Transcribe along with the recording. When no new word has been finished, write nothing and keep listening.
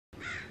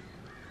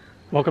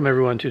Welcome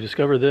everyone to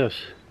Discover This.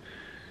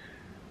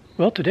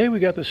 Well, today we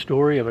got the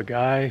story of a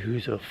guy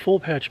who's a full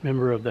patch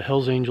member of the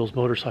Hells Angels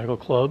Motorcycle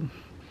Club.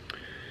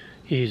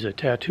 He's a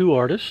tattoo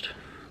artist,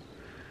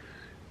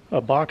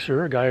 a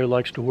boxer, a guy who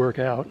likes to work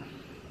out,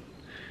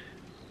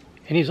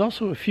 and he's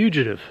also a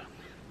fugitive.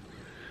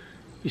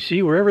 You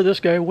see, wherever this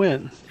guy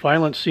went,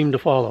 violence seemed to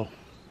follow.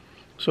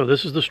 So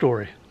this is the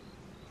story.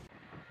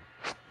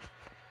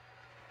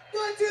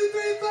 1, 2,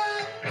 3, 4.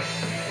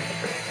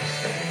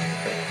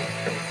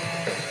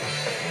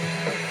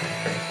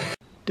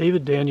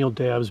 David Daniel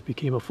Dabbs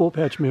became a full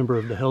patch member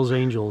of the Hells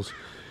Angels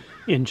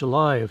in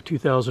July of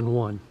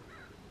 2001.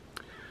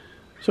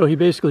 So he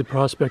basically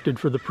prospected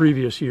for the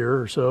previous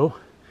year or so,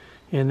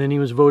 and then he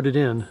was voted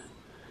in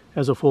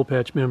as a full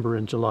patch member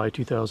in July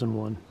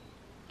 2001.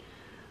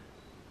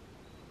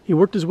 He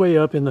worked his way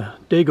up in the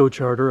Dago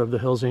charter of the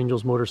Hells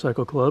Angels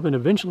Motorcycle Club and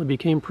eventually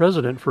became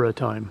president for a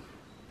time.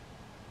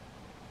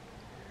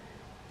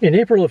 In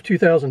April of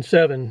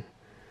 2007,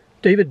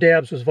 David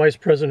Dabbs was vice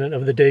president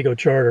of the Dago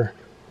charter.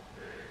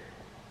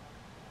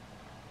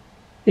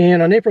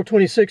 And on April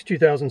 26,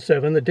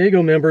 2007, the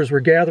Dago members were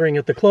gathering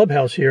at the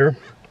clubhouse here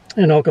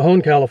in El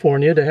Cajon,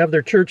 California to have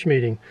their church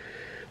meeting.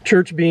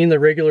 Church being the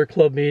regular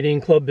club meeting,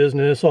 club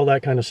business, all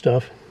that kind of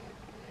stuff.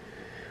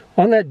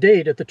 On that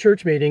date at the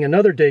church meeting,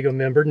 another Dago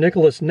member,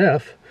 Nicholas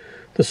Neff,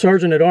 the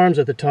sergeant-at-arms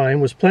at the time,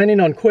 was planning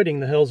on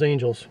quitting the Hells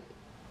Angels.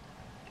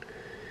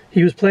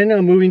 He was planning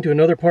on moving to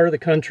another part of the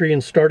country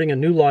and starting a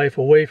new life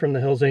away from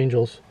the Hells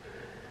Angels.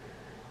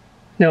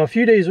 Now, a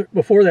few days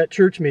before that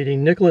church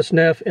meeting, Nicholas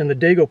Neff and the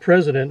Dago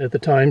president at the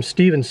time,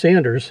 Stephen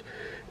Sanders,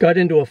 got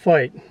into a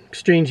fight,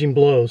 exchanging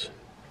blows.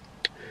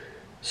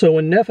 So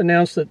when Neff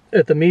announced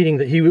at the meeting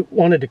that he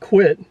wanted to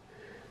quit,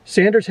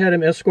 Sanders had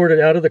him escorted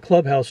out of the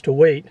clubhouse to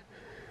wait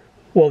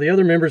while the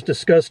other members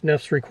discussed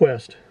Neff's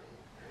request.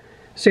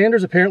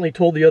 Sanders apparently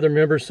told the other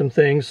members some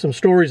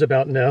stories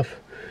about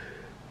Neff,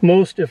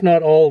 most, if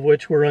not all, of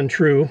which were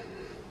untrue.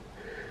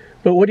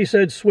 But what he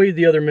said swayed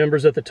the other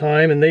members at the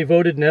time, and they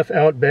voted Neff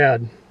out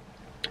bad.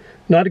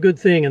 Not a good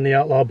thing in the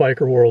outlaw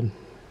biker world.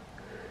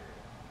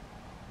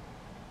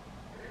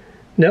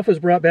 Neff was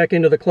brought back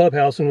into the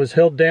clubhouse and was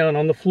held down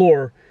on the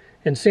floor,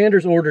 and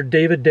Sanders ordered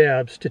David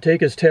Dabbs to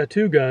take his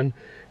tattoo gun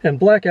and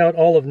black out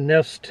all of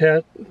Neff's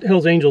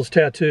Hells Angels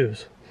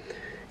tattoos.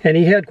 And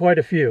he had quite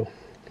a few.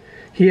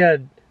 He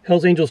had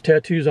Hells Angels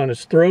tattoos on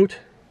his throat,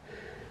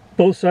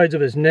 both sides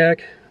of his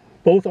neck,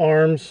 both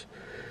arms,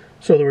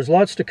 so there was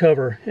lots to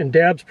cover, and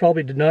Dabbs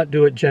probably did not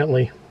do it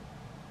gently.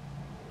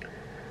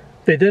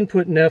 They then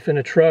put Neff in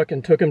a truck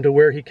and took him to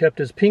where he kept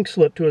his pink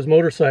slip to his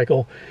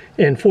motorcycle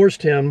and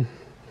forced him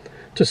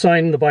to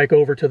sign the bike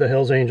over to the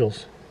Hells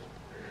Angels.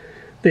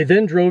 They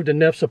then drove to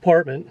Neff's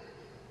apartment,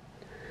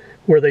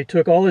 where they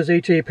took all his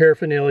HA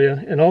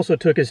paraphernalia and also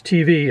took his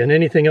TV and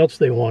anything else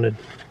they wanted.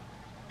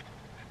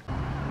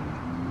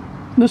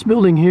 This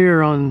building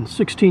here on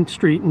 16th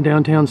Street in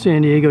downtown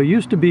San Diego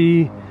used to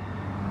be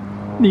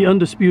the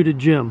Undisputed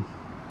Gym,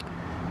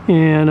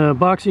 and a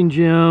boxing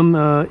gym,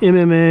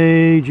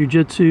 MMA,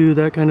 jiu-jitsu,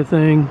 that kind of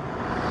thing.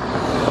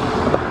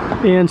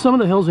 And some of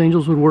the Hells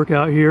Angels would work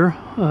out here,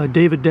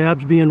 David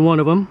Dabbs being one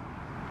of them.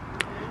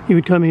 He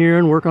would come here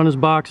and work on his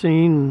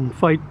boxing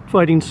and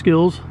fighting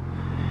skills.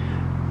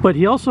 But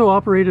he also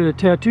operated a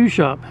tattoo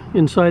shop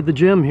inside the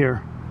gym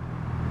here.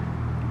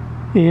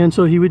 And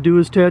so he would do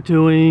his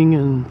tattooing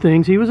and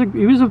things. He was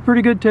a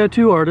pretty good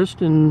tattoo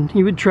artist, and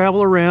he would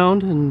travel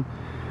around and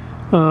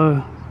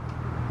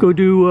go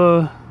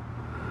do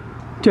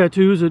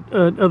tattoos at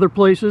other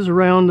places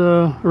around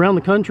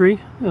the country.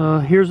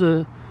 Here's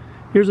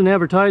an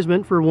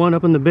advertisement for one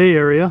up in the Bay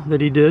Area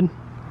that he did.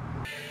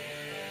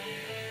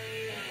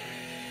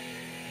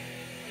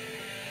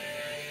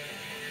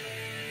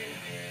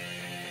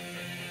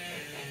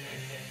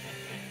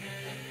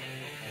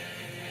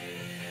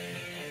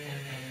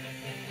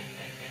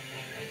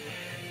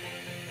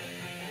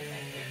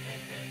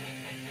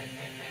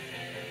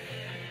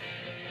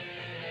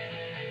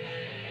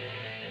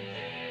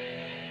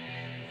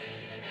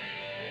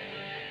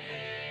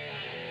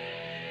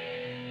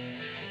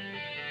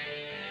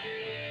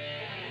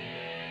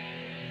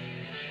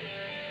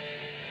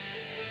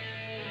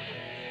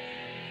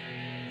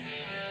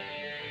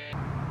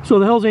 So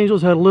the Hells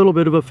Angels had a little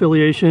bit of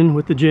affiliation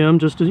with the gym,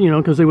 just to,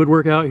 because they would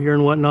work out here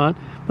and whatnot.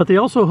 But they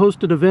also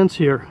hosted events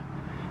here.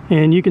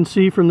 And you can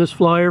see from this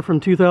flyer from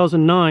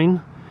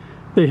 2009,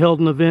 they held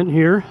an event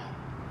here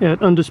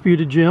at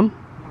Undisputed Gym,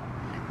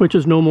 which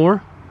is no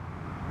more.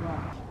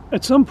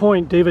 At some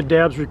point, David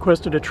Dabbs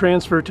requested a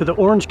transfer to the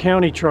Orange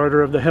County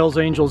charter of the Hells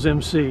Angels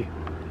MC.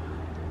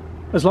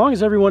 As long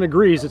as everyone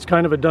agrees, it's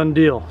kind of a done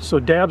deal. So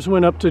Dabbs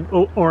went up to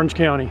Orange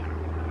County.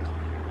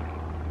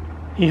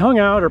 He hung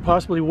out or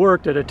possibly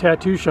worked at a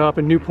tattoo shop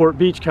in Newport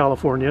Beach,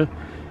 California,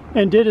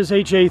 and did his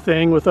HA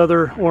thing with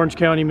other Orange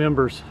County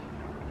members.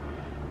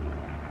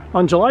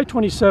 On July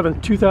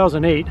 27,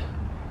 2008,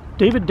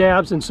 David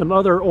Dabbs and some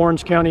other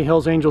Orange County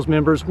Hells Angels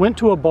members went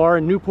to a bar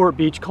in Newport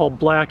Beach called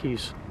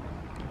Blackie's.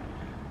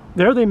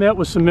 There they met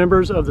with some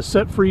members of the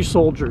Set Free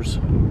Soldiers.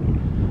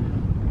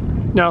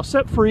 Now,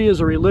 Set Free is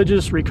a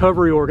religious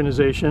recovery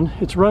organization.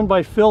 It's run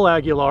by Phil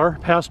Aguilar,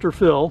 Pastor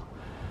Phil.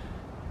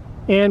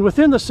 And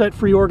within the Set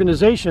Free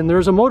organization,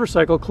 there's a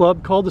motorcycle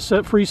club called the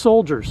Set Free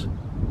Soldiers.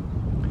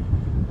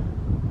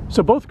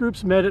 So both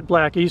groups met at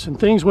Blackie's and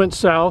things went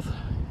south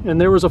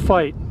and there was a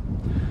fight.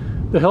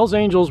 The Hells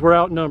Angels were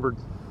outnumbered.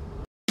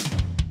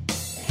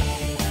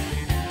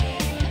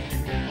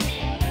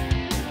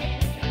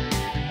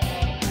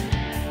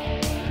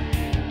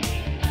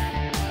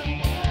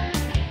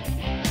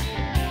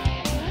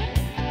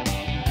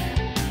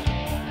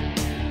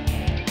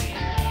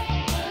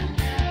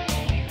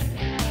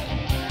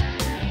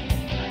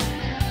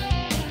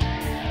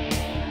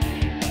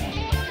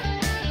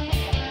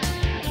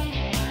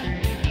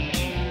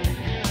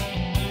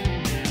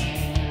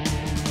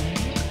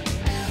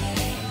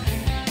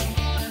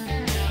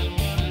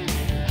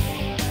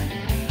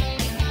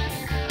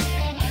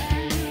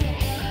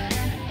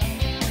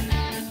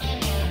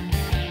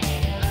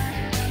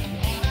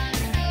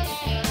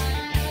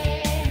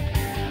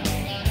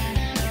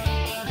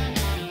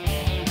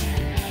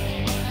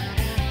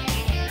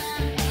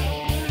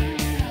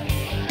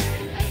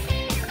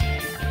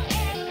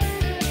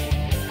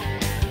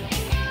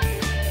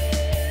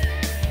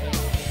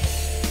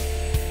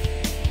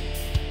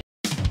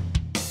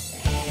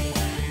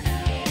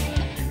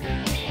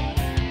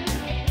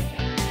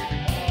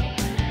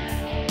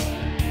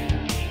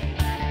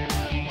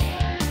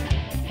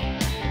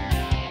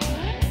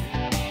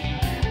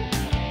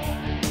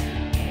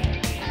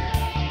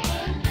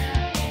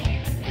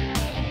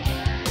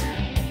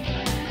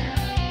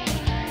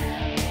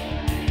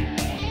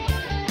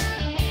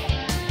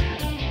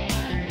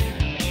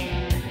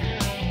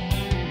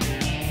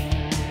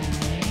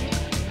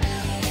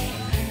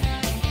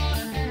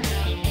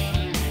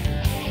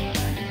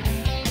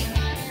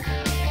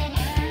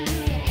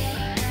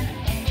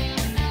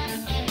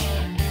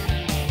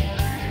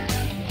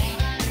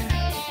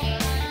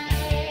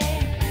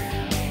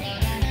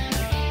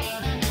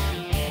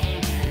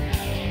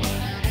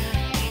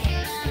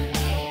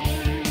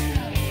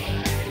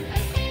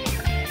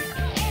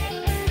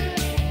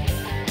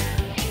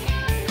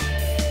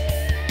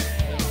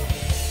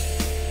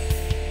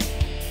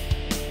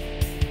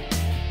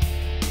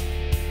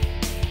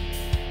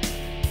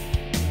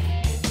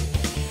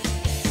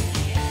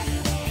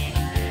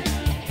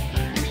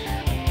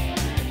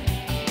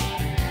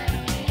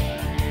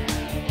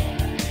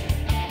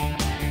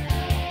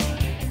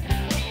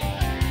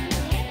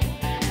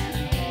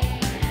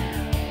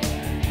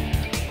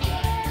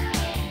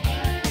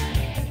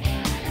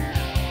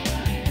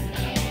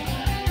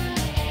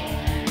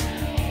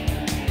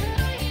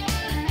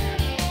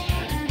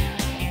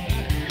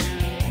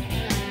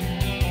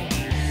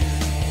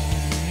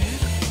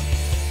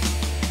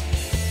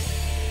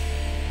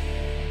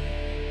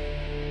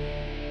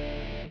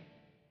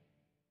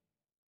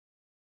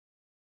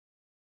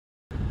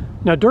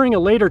 Now, during a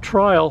later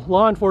trial,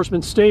 law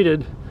enforcement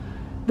stated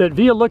that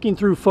via looking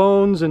through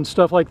phones and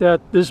stuff like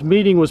that, this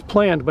meeting was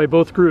planned by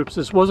both groups.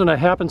 This wasn't a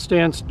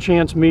happenstance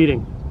chance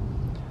meeting.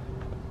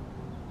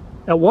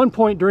 At one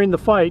point during the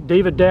fight,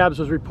 David Dabbs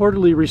was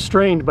reportedly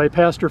restrained by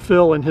Pastor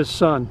Phil and his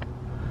son.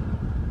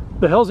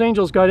 The Hells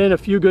Angels got in a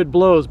few good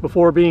blows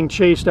before being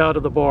chased out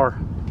of the bar.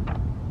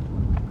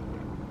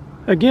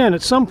 Again,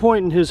 at some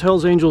point in his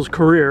Hells Angels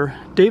career,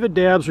 David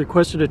Dabbs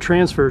requested a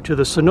transfer to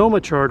the Sonoma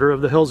charter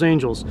of the Hells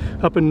Angels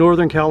up in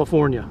Northern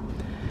California.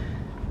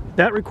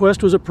 That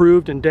request was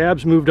approved and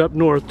Dabbs moved up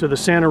north to the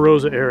Santa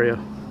Rosa area.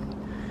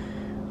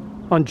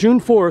 On June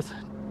 4th,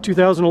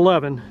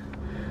 2011,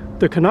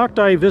 the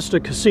Canocti Vista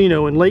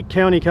Casino in Lake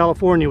County,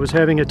 California was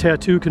having a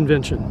tattoo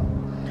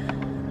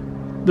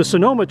convention. The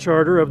Sonoma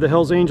charter of the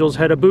Hells Angels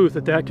had a booth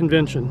at that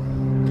convention.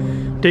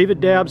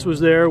 David Dabbs was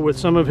there with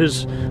some of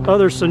his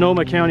other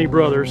Sonoma County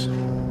brothers.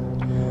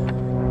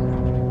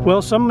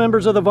 Well, some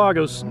members of the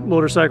Vagos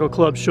Motorcycle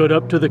Club showed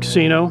up to the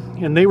casino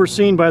and they were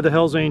seen by the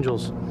Hells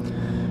Angels.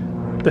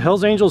 The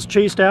Hells Angels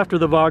chased after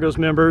the Vagos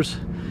members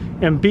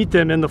and beat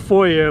them in the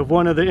foyer of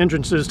one of the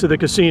entrances to the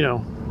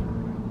casino.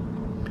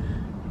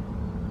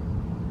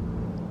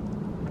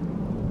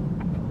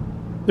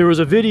 There was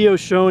a video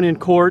shown in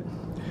court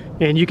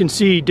and you can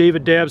see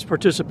David Dabbs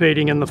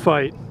participating in the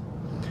fight.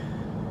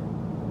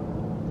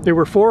 There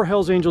were 4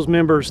 Hells Angels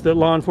members that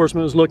law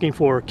enforcement was looking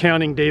for,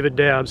 counting David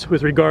Dabbs,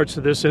 with regards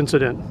to this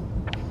incident.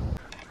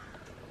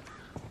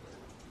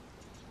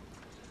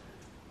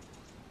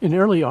 In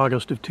early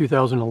August of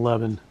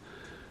 2011,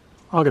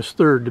 August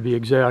 3rd to be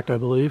exact, I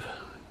believe,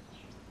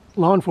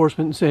 law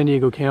enforcement in San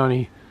Diego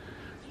County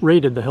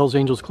raided the Hells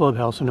Angels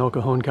clubhouse in El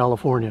Cajon,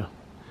 California.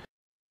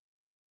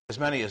 As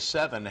many as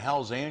 7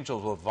 Hells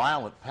Angels with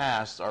violent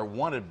pasts are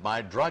wanted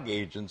by drug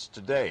agents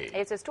today.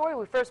 It's a story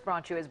we first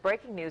brought you as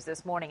breaking news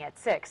this morning at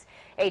 6.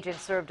 Agents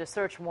served a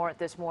search warrant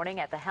this morning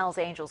at the Hells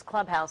Angels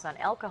clubhouse on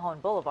El Cajon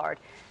Boulevard.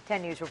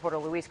 10 News reporter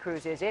Luis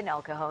Cruz is in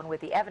El Cajon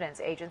with the evidence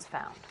agents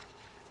found.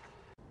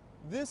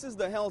 This is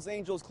the Hells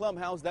Angels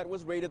clubhouse that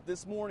was raided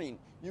this morning.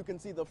 You can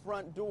see the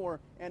front door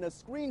and a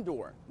screen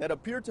door that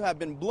appeared to have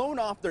been blown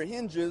off their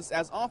hinges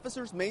as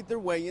officers made their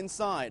way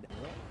inside.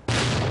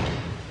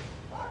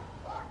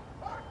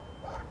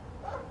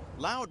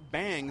 Loud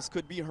bangs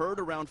could be heard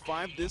around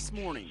 5 this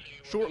morning,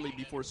 shortly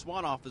before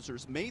SWAT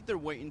officers made their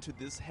way into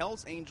this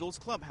Hells Angels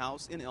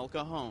clubhouse in El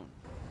Cajon.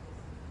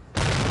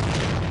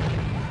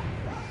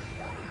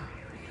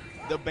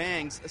 The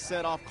bangs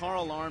set off car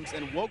alarms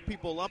and woke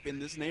people up in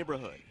this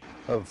neighborhood.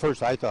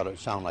 First, I thought it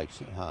sounded like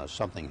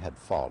something had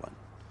fallen.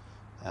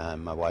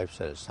 And my wife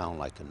said it sounded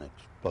like an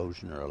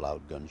explosion or a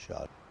loud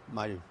gunshot.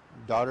 My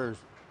daughter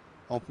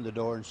opened the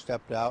door and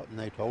stepped out, and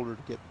they told her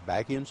to get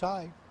back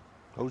inside.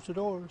 Close the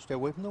door, stay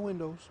away from the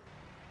windows.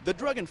 The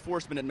Drug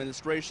Enforcement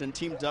Administration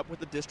teamed up with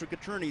the District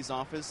Attorney's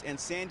Office and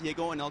San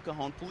Diego and El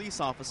Cajon police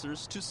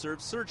officers to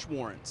serve search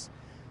warrants.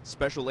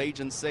 Special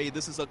agents say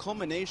this is a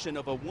culmination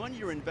of a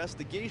one-year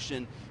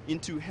investigation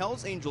into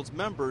Hells Angels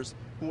members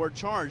who are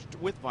charged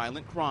with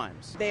violent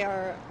crimes. They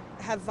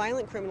have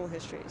violent criminal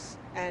histories,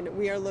 and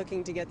we are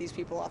looking to get these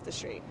people off the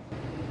street.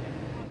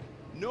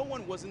 No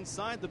one was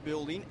inside the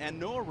building and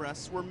no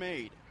arrests were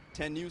made.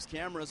 10 News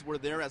cameras were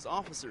there as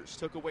officers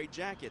took away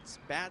jackets,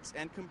 bats,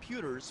 and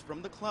computers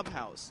from the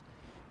clubhouse.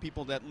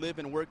 People that live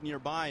and work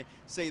nearby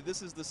say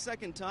this is the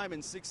second time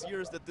in 6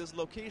 years that this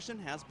location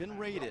has been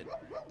raided,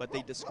 but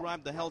they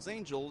describe the Hells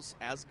Angels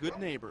as good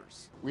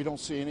neighbors. We don't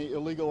see any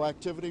illegal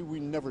activity. We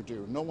never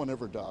do. No one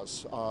ever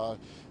does.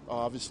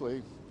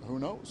 Obviously, who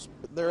knows?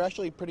 They're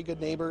actually pretty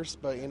good neighbors,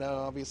 but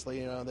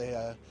obviously,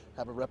 they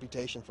have a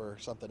reputation for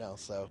something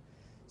else. So.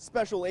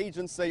 Special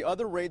agents say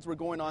other raids were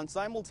going on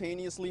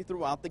simultaneously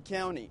throughout the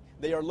county.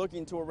 They are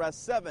looking to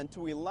arrest 7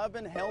 to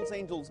 11 Hells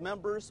Angels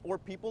members or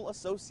people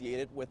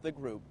associated with the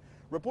group.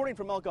 Reporting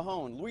from El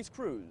Cajon, Luis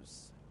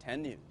Cruz,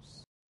 10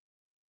 News.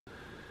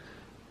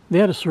 They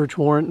had a search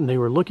warrant and they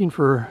were looking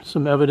for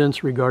some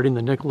evidence regarding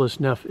the Nicholas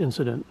Neff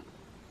incident.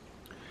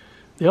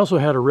 They also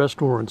had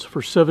arrest warrants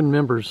for 7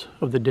 members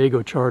of the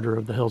Dago charter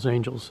of the Hells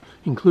Angels,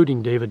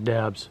 including David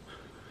Dabbs.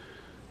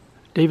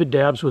 David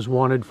Dabbs was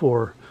wanted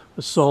for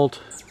assault,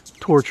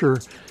 torture,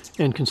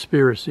 and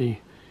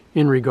conspiracy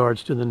in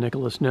regards to the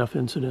Nicholas Neff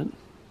incident.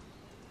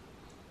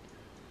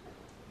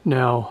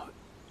 Now,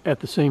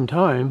 at the same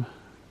time,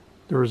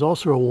 there was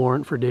also a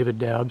warrant for David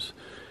Dabbs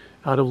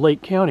out of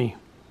Lake County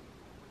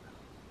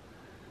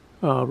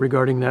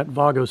regarding that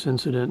Vagos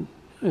incident,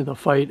 the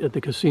fight at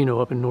the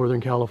casino up in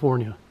Northern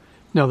California.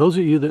 Now, those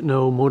of you that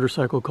know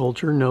motorcycle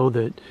culture know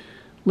that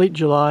late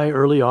July,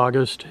 early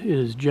August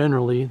is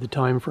generally the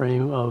time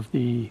frame of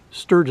the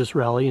Sturgis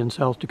Rally in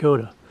South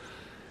Dakota.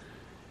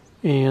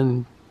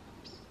 And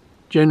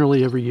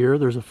generally every year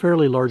there's a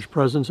fairly large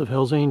presence of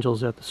Hells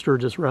Angels at the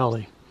Sturgis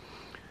Rally.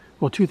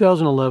 Well,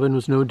 2011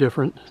 was no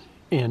different,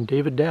 and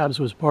David Dabbs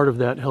was part of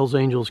that Hells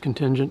Angels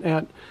contingent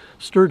at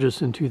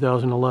Sturgis in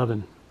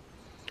 2011.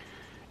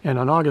 And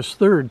on August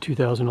 3rd,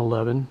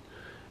 2011,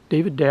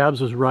 David Dabbs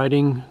was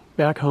riding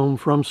back home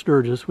from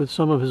Sturgis with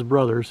some of his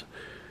brothers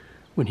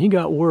when he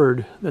got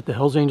word that the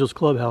Hells Angels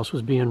clubhouse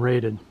was being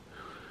raided.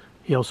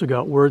 He also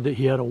got word that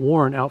he had a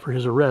warrant out for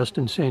his arrest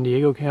in San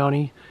Diego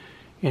County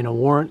and a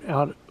warrant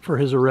out for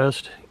his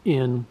arrest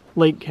in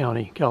Lake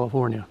County,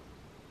 California.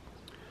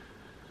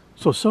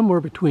 So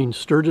somewhere between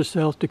Sturgis,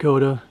 South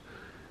Dakota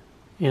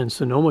and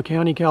Sonoma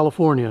County,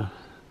 California,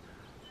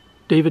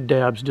 David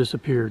Dabbs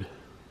disappeared.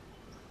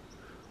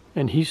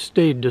 And he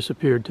stayed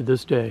disappeared to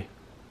this day.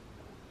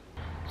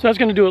 So that's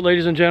going to do it,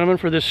 ladies and gentlemen,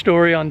 for this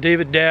story on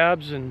David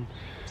Dabbs. And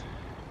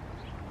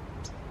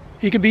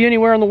he could be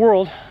anywhere in the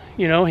world.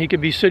 He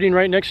could be sitting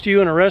right next to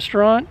you in a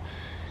restaurant.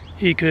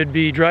 He could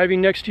be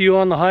driving next to you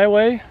on the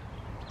highway.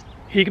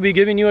 He could be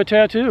giving you a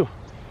tattoo.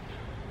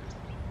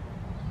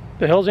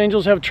 The Hells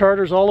Angels have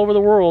charters all over the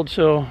world,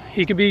 so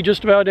he could be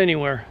just about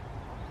anywhere.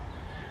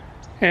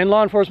 And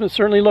law enforcement's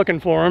certainly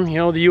looking for him,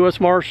 the U.S.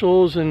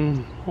 Marshals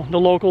and the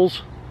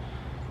locals.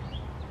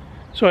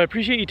 So I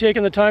appreciate you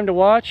taking the time to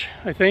watch.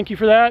 I thank you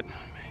for that.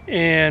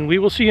 And we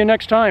will see you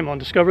next time on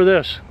Discover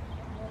This.